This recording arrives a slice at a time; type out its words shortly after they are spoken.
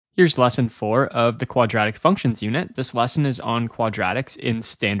Here's lesson 4 of the quadratic functions unit. This lesson is on quadratics in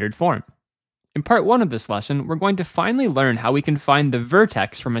standard form. In part 1 of this lesson, we're going to finally learn how we can find the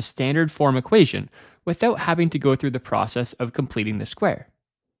vertex from a standard form equation without having to go through the process of completing the square.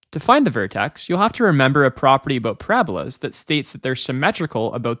 To find the vertex, you'll have to remember a property about parabolas that states that they're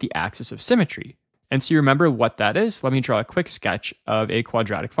symmetrical about the axis of symmetry. And so you remember what that is, let me draw a quick sketch of a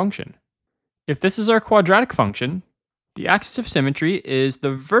quadratic function. If this is our quadratic function, the axis of symmetry is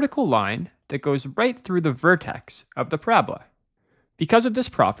the vertical line that goes right through the vertex of the parabola. Because of this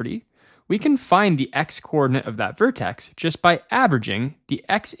property, we can find the x-coordinate of that vertex just by averaging the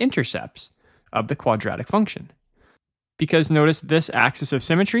x-intercepts of the quadratic function. Because notice this axis of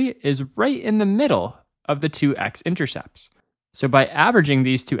symmetry is right in the middle of the two x-intercepts. So by averaging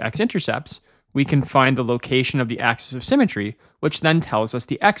these two x-intercepts, we can find the location of the axis of symmetry, which then tells us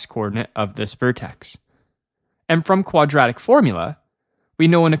the x-coordinate of this vertex. And from quadratic formula, we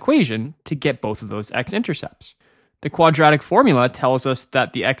know an equation to get both of those x-intercepts. The quadratic formula tells us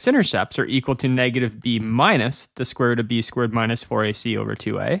that the x-intercepts are equal to negative b minus the square root of b squared minus 4ac over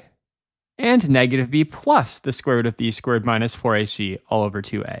 2a, and negative b plus the square root of b squared minus 4ac all over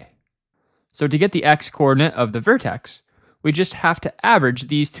 2a. So to get the x-coordinate of the vertex, we just have to average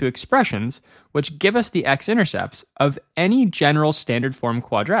these two expressions, which give us the x-intercepts of any general standard form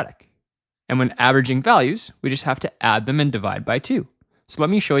quadratic. And when averaging values, we just have to add them and divide by 2. So let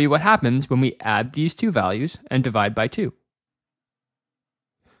me show you what happens when we add these two values and divide by 2.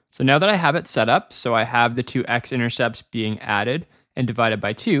 So now that I have it set up, so I have the two x-intercepts being added and divided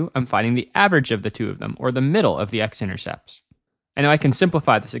by 2, I'm finding the average of the two of them, or the middle of the x-intercepts. And now I can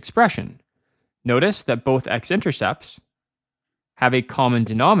simplify this expression. Notice that both x-intercepts have a common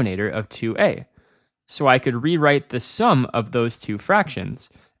denominator of 2a. So I could rewrite the sum of those two fractions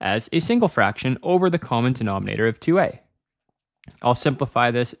as a single fraction over the common denominator of 2a. I'll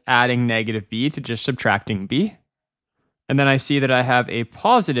simplify this adding negative b to just subtracting b. And then I see that I have a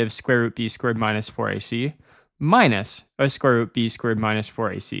positive square root b squared minus 4ac minus a square root b squared minus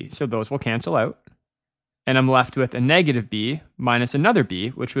 4ac. So those will cancel out. And I'm left with a negative b minus another b,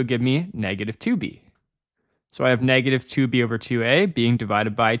 which would give me negative 2b. So I have negative 2b over 2a being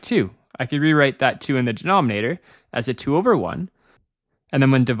divided by 2. I could rewrite that 2 in the denominator as a 2 over 1. And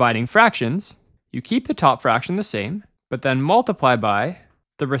then when dividing fractions, you keep the top fraction the same, but then multiply by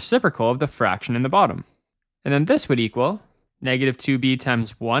the reciprocal of the fraction in the bottom. And then this would equal negative 2b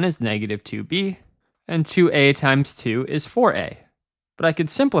times 1 is negative 2b, and 2a times 2 is 4a. But I could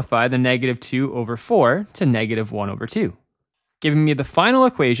simplify the negative 2 over 4 to negative 1 over 2, giving me the final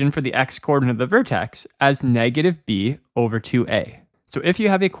equation for the x-coordinate of the vertex as negative b over 2a. So if you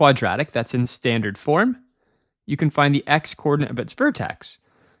have a quadratic that's in standard form, you can find the x-coordinate of its vertex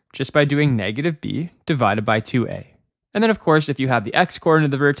just by doing negative b divided by 2a. And then of course, if you have the x-coordinate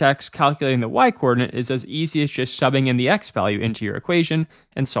of the vertex, calculating the y-coordinate is as easy as just subbing in the x value into your equation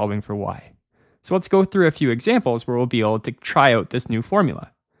and solving for y. So let's go through a few examples where we'll be able to try out this new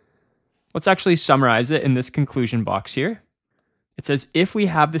formula. Let's actually summarize it in this conclusion box here. It says if we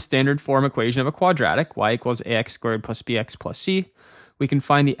have the standard form equation of a quadratic, y equals ax squared plus bx plus c, we can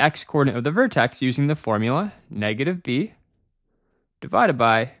find the x-coordinate of the vertex using the formula negative b divided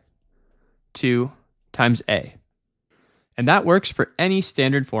by 2 times a. And that works for any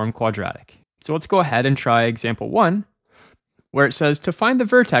standard form quadratic. So let's go ahead and try example 1, where it says to find the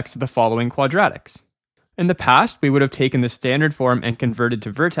vertex of the following quadratics. In the past, we would have taken the standard form and converted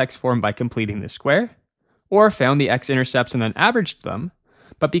to vertex form by completing the square, or found the x-intercepts and then averaged them.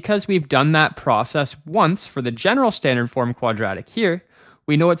 But because we've done that process once for the general standard form quadratic here,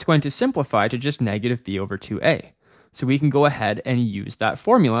 we know it's going to simplify to just negative b over 2a. So we can go ahead and use that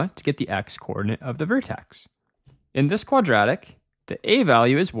formula to get the x-coordinate of the vertex. In this quadratic, the a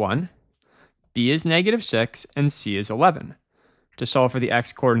value is 1, b is negative 6, and c is 11. To solve for the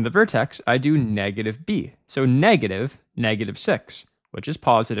x-coordinate of the vertex, I do negative b. So negative 6, which is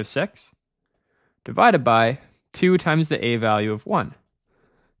positive 6, divided by 2 times the a value of 1.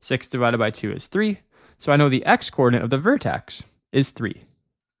 6 divided by 2 is 3, so I know the x-coordinate of the vertex is 3.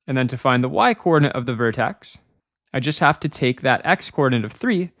 And then to find the y-coordinate of the vertex, I just have to take that x-coordinate of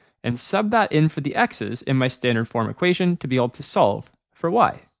 3 and sub that in for the x's in my standard form equation to be able to solve for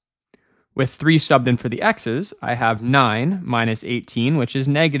y. With 3 subbed in for the x's, I have 9 minus 18, which is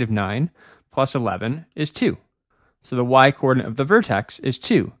negative 9, plus 11 is 2. So the y-coordinate of the vertex is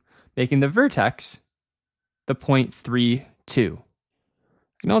 2, making the vertex the point 3, 2.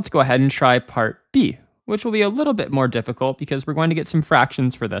 Now let's go ahead and try part B, which will be a little bit more difficult because we're going to get some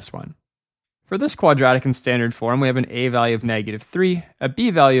fractions for this one. For this quadratic in standard form, we have an a value of negative 3, a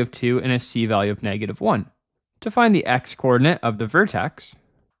b value of 2, and a c value of negative 1. To find the x-coordinate of the vertex,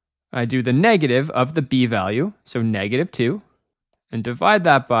 I do the negative of the b value, so negative 2, and divide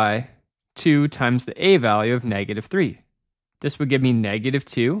that by 2 times the a value of negative 3. This would give me negative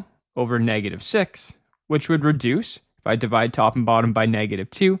 2 over negative 6, which would reduce. If I divide top and bottom by negative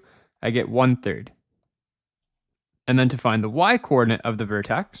 2, I get 1/3. And then to find the y-coordinate of the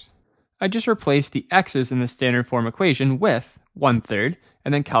vertex, I just replace the x's in the standard form equation with 1/3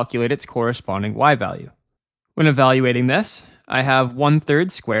 and then calculate its corresponding y value. When evaluating this, I have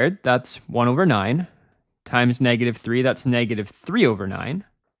 1/3 squared, that's 1 over 9, times negative 3, that's negative 3 over 9,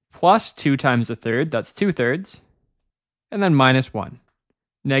 plus 2 times a third, that's 2/3, and then minus 1.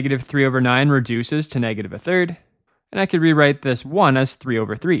 Negative 3 over 9 reduces to negative a third, and I could rewrite this 1 as 3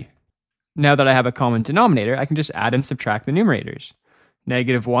 over 3. Now that I have a common denominator, I can just add and subtract the numerators.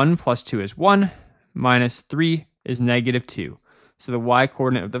 Negative 1 plus 2 is 1, minus 3 is negative 2. So the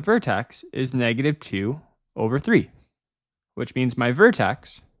y-coordinate of the vertex is negative 2 over 3, which means my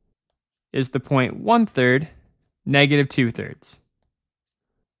vertex is the point 1/3, negative 2/3.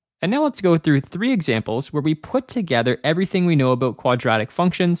 And now let's go through 3 examples where we put together everything we know about quadratic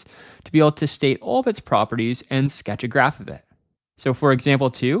functions to be able to state all of its properties and sketch a graph of it. So for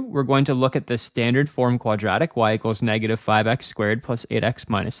example 2, we're going to look at the standard form quadratic y equals negative 5x squared plus 8x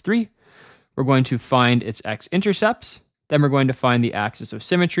minus 3. We're going to find its x-intercepts, then we're going to find the axis of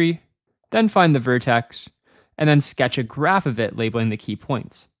symmetry, then find the vertex, and then sketch a graph of it labeling the key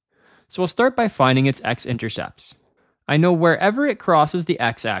points. So we'll start by finding its x-intercepts. I know wherever it crosses the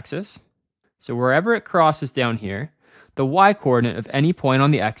x-axis, so wherever it crosses down here, the y-coordinate of any point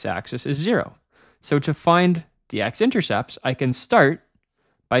on the x-axis is 0. So to find the x-intercepts, I can start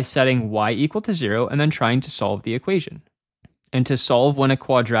by setting y equal to 0 and then trying to solve the equation. And to solve when a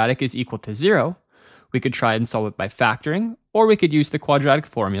quadratic is equal to 0, we could try and solve it by factoring, or we could use the quadratic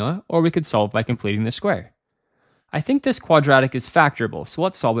formula, or we could solve by completing the square. I think this quadratic is factorable, so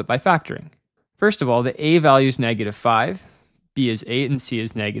let's solve it by factoring. First of all, the a value is negative 5, b is 8, and c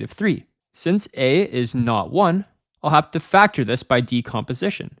is negative 3. Since a is not 1, I'll have to factor this by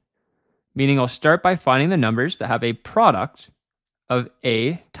decomposition, meaning I'll start by finding the numbers that have a product of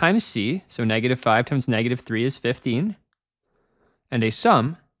a times c, so negative 5 times negative 3 is 15, and a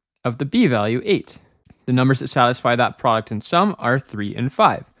sum of the b value, 8. The numbers that satisfy that product and sum are 3 and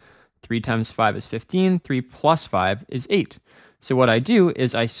 5. 3 times 5 is 15, 3 plus 5 is 8. So what I do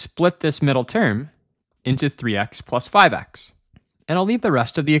is I split this middle term into 3x plus 5x. And I'll leave the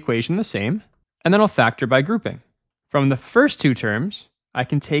rest of the equation the same, and then I'll factor by grouping. From the first two terms, I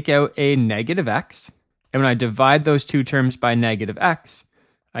can take out a negative x, and when I divide those two terms by negative x,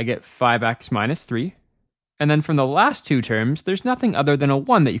 I get 5x minus 3. And then from the last two terms, there's nothing other than a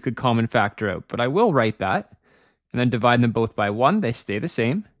 1 that you could common factor out, but I will write that, and then divide them both by 1, they stay the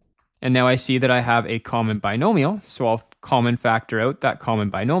same. And now I see that I have a common binomial, so I'll common factor out that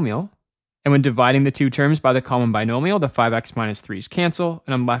common binomial. And when dividing the two terms by the common binomial, the 5x minus 3's cancel,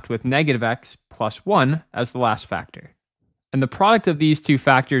 and I'm left with negative x plus 1 as the last factor. And the product of these two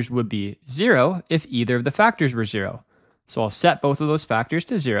factors would be 0 if either of the factors were 0. So I'll set both of those factors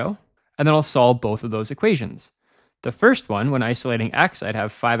to 0, and then I'll solve both of those equations. The first one, when isolating x, I'd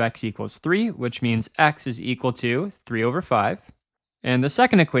have 5x equals 3, which means x is equal to 3 over 5. And the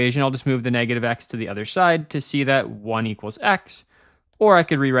second equation, I'll just move the negative x to the other side to see that 1 equals x, or I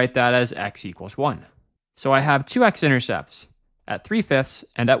could rewrite that as x equals 1. So I have two x-intercepts at 3/5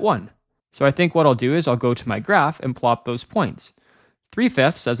 and at 1. So I think what I'll do is I'll go to my graph and plot those points.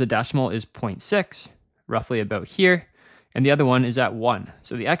 3/5 as a decimal is 0.6, roughly about here, and the other one is at 1.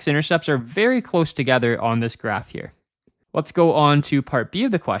 So the x-intercepts are very close together on this graph here. Let's go on to part B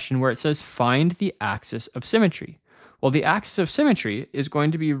of the question where it says find the axis of symmetry. Well, the axis of symmetry is going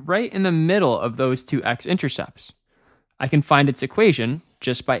to be right in the middle of those two x-intercepts. I can find its equation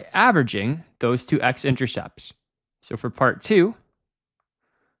just by averaging those two x-intercepts. So for part 2,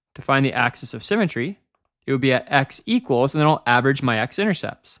 to find the axis of symmetry, it would be at x equals, and then I'll average my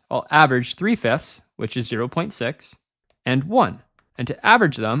x-intercepts. I'll average 3/5, which is 0.6, and 1. And to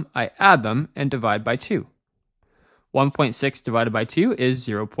average them, I add them and divide by 2. 1.6 divided by 2 is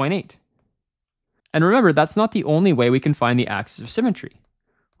 0.8. And remember, that's not the only way we can find the axis of symmetry.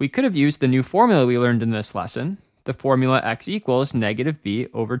 We could have used the new formula we learned in this lesson, the formula x equals negative b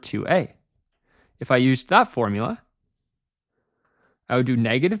over 2a. If I used that formula, I would do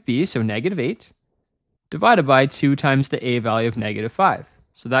negative b, so negative 8, divided by 2 times the a value of negative 5.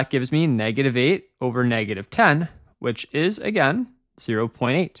 So that gives me negative 8 over negative 10, which is, again,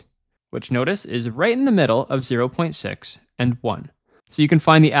 0.8, which notice is right in the middle of 0.6 and 1. So you can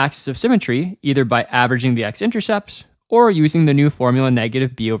find the axis of symmetry either by averaging the x-intercepts or using the new formula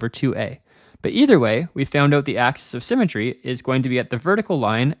negative b over 2a. But either way, we found out the axis of symmetry is going to be at the vertical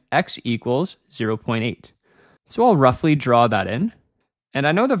line x equals 0.8. So I'll roughly draw that in. And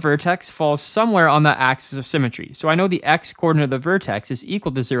I know the vertex falls somewhere on the axis of symmetry. So I know the x-coordinate of the vertex is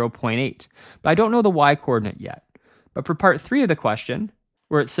equal to 0.8. But I don't know the y-coordinate yet. But for part 3 of the question,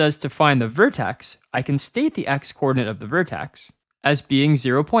 where it says to find the vertex, I can state the x-coordinate of the vertex as being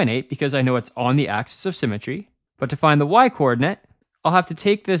 0.8 because I know it's on the axis of symmetry. But to find the y-coordinate, I'll have to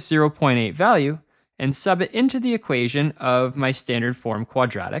take this 0.8 value and sub it into the equation of my standard form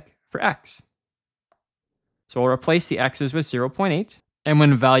quadratic for x. So I'll replace the x's with 0.8, and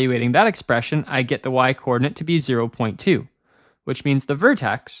when evaluating that expression, I get the y-coordinate to be 0.2, which means the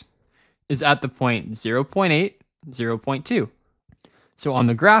vertex is at the point 0.8, 0.2. So on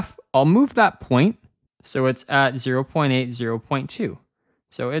the graph, I'll move that point so it's at 0.8, 0.2.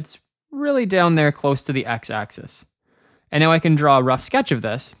 So it's really down there close to the x-axis. And now I can draw a rough sketch of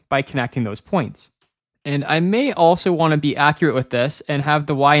this by connecting those points. And I may also want to be accurate with this and have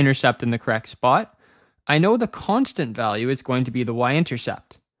the y-intercept in the correct spot. I know the constant value is going to be the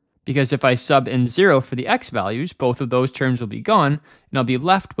y-intercept, because if I sub in 0 for the x values, both of those terms will be gone, and I'll be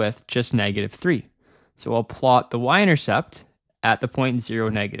left with just -3. So I'll plot the y-intercept at the point 0,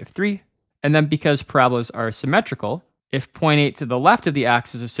 -3, and then because parabolas are symmetrical, if 0.8 to the left of the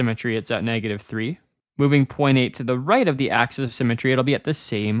axis of symmetry, it's at -3, moving 0.8 to the right of the axis of symmetry, it'll be at the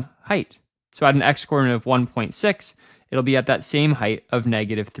same height. So at an x-coordinate of 1.6, it'll be at that same height of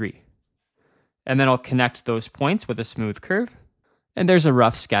 -3. And then I'll connect those points with a smooth curve. And there's a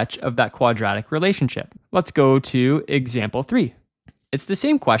rough sketch of that quadratic relationship. Let's go to example 3. It's the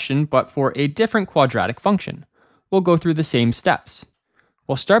same question, but for a different quadratic function. We'll go through the same steps.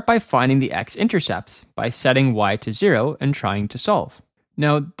 We'll start by finding the x-intercepts by setting y to 0 and trying to solve.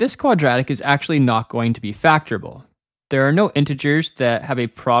 Now, this quadratic is actually not going to be factorable. There are no integers that have a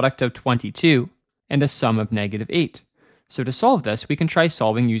product of 22 and a sum of -8. So to solve this, we can try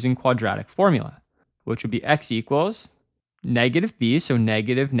solving using quadratic formula, which would be x equals -b, so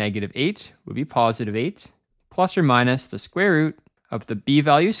 -8 would be +8, plus or minus the square root of the b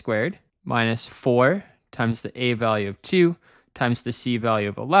value squared, minus 4 times the a value of 2 times the c value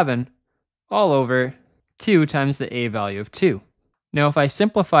of 11, all over 2 times the a value of 2. Now, if I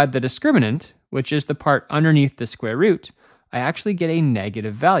simplified the discriminant, which is the part underneath the square root, I actually get a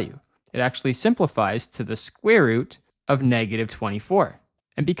negative value. It actually simplifies to the square root of -24.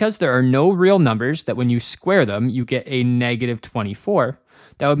 And because there are no real numbers that when you square them, you get a -24,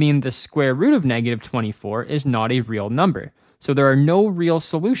 that would mean the square root of -24 is not a real number. So there are no real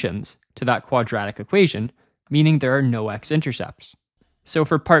solutions to that quadratic equation, meaning there are no x-intercepts. So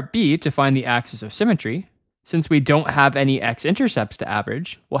for part B, to find the axis of symmetry, since we don't have any x-intercepts to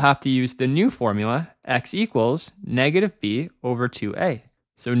average, we'll have to use the new formula, x equals -b over 2a.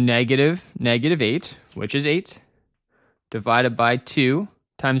 So -8, which is 8, divided by 2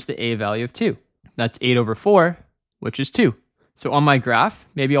 times the a value of 2. That's 8 over 4, which is 2. So on my graph,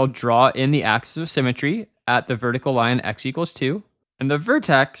 maybe I'll draw in the axis of symmetry at the vertical line x equals 2, and the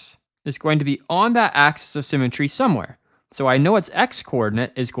vertex is going to be on that axis of symmetry somewhere. So I know its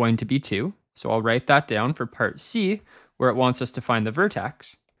x-coordinate is going to be 2, so I'll write that down for part C, where it wants us to find the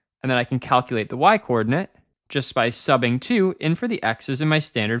vertex. And then I can calculate the y-coordinate just by subbing 2 in for the x's in my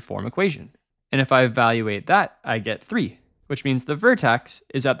standard form equation. And if I evaluate that, I get 3, which means the vertex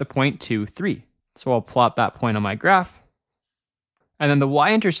is at the point 2, 3. So I'll plot that point on my graph. And then the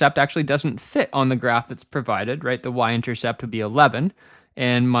y-intercept actually doesn't fit on the graph that's provided, right? The y-intercept would be 11,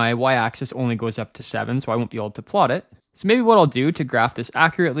 and my y-axis only goes up to 7, so I won't be able to plot it. So maybe what I'll do to graph this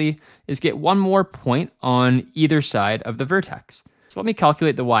accurately is get one more point on either side of the vertex. So let me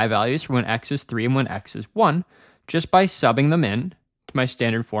calculate the y values for when x is 3 and when x is 1, just by subbing them in to my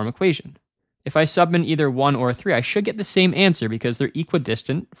standard form equation. If I sub in either 1 or 3, I should get the same answer because they're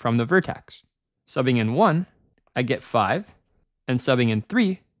equidistant from the vertex. Subbing in 1, I get 5, and subbing in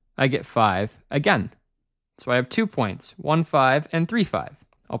 3, I get 5 again. So I have 2 points, 1, 5, and 3, 5.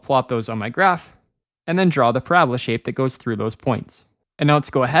 I'll plot those on my graph, and then draw the parabola shape that goes through those points. And now let's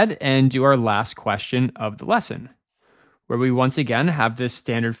go ahead and do our last question of the lesson, where we once again have this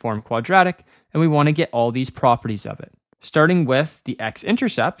standard form quadratic, and we want to get all these properties of it. Starting with the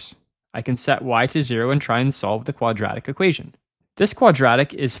x-intercepts, I can set y to 0 and try and solve the quadratic equation. This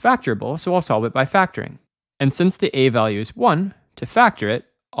quadratic is factorable, so I'll solve it by factoring. And since the a value is 1, to factor it,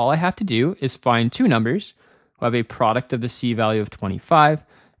 all I have to do is find two numbers who have a product of the c value of 25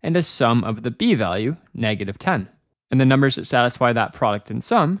 and a sum of the b value, -10. And the numbers that satisfy that product and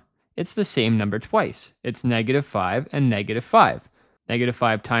sum, it's the same number twice. It's -5 and -5.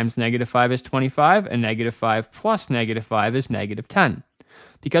 -5 times -5 is 25, and -5 plus -5 is -10.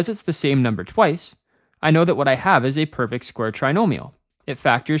 Because it's the same number twice, I know that what I have is a perfect square trinomial. It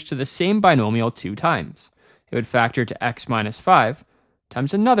factors to the same binomial 2 times. It would factor to x minus 5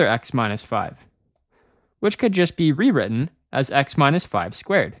 times another x minus 5, which could just be rewritten as x minus 5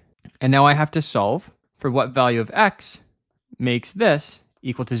 squared. And now I have to solve for what value of x makes this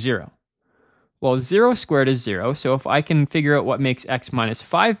equal to 0. Well, 0 squared is 0, so if I can figure out what makes x minus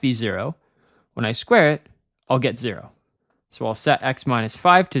 5 be 0, when I square it, I'll get 0. So I'll set x minus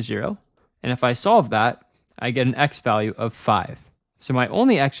 5 to 0, and if I solve that, I get an x value of 5. So my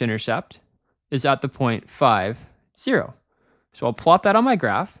only x-intercept is at the point 5, 0. So I'll plot that on my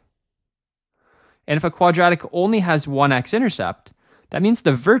graph, and if a quadratic only has one x-intercept, that means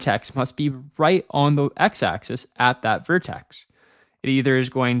the vertex must be right on the x-axis at that vertex. It either is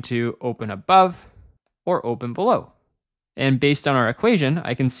going to open above or open below. And based on our equation,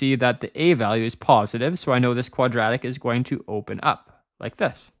 I can see that the a value is positive, so I know this quadratic is going to open up, like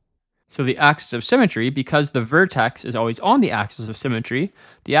this. So the axis of symmetry, because the vertex is always on the axis of symmetry,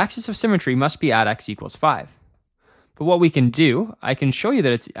 the axis of symmetry must be at x equals 5. But what we can do, I can show you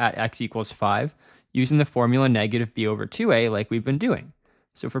that it's at x equals 5 using the formula negative b over 2a like we've been doing.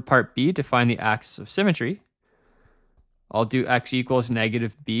 So for part b, to find the axis of symmetry, I'll do x equals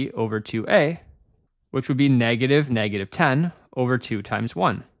negative b over 2a, which would be negative 10 over 2 times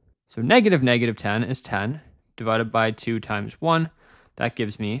 1. So negative 10 is 10 divided by 2 times 1. That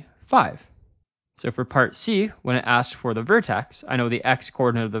gives me 5. So for part c, when it asks for the vertex, I know the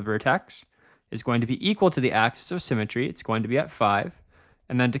x-coordinate of the vertex is going to be equal to the axis of symmetry. It's going to be at 5.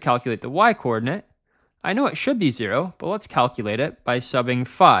 And then to calculate the y-coordinate, I know it should be 0, but let's calculate it by subbing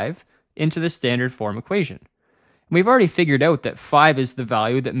 5 into the standard form equation. We've already figured out that 5 is the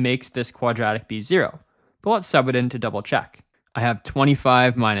value that makes this quadratic be 0, but let's sub it in to double check. I have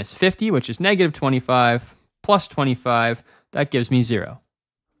 25 minus 50, which is negative 25, plus 25, that gives me 0.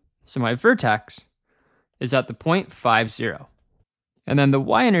 So my vertex is at the point 5, 0. And then the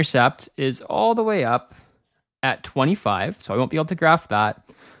y-intercept is all the way up at 25, so I won't be able to graph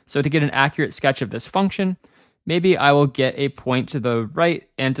that. So to get an accurate sketch of this function, maybe I will get a point to the right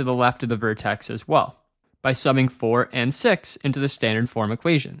and to the left of the vertex as well, by subbing 4 and 6 into the standard form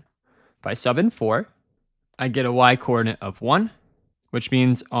equation. If I sub in 4, I get a y-coordinate of 1, which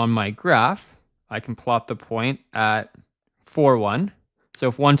means on my graph, I can plot the point at 4, 1. So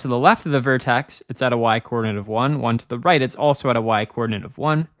if 1 to the left of the vertex, it's at a y-coordinate of 1. 1 to the right, it's also at a y-coordinate of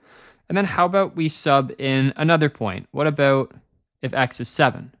 1. And then how about we sub in another point? What about if x is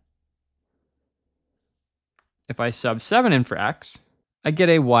 7? If I sub 7 in for x, I get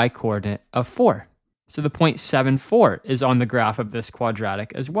a y-coordinate of 4. So the point 7, 4 is on the graph of this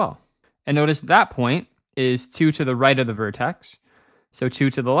quadratic as well. And notice that point is 2 to the right of the vertex. So 2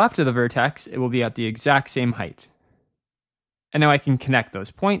 to the left of the vertex, it will be at the exact same height. And now I can connect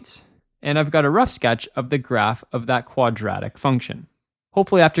those points, and I've got a rough sketch of the graph of that quadratic function.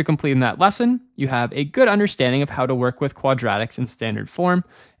 Hopefully after completing that lesson, you have a good understanding of how to work with quadratics in standard form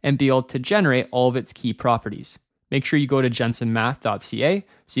and be able to generate all of its key properties. Make sure you go to jensenmath.ca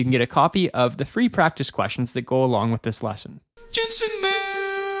so you can get a copy of the free practice questions that go along with this lesson. Jensen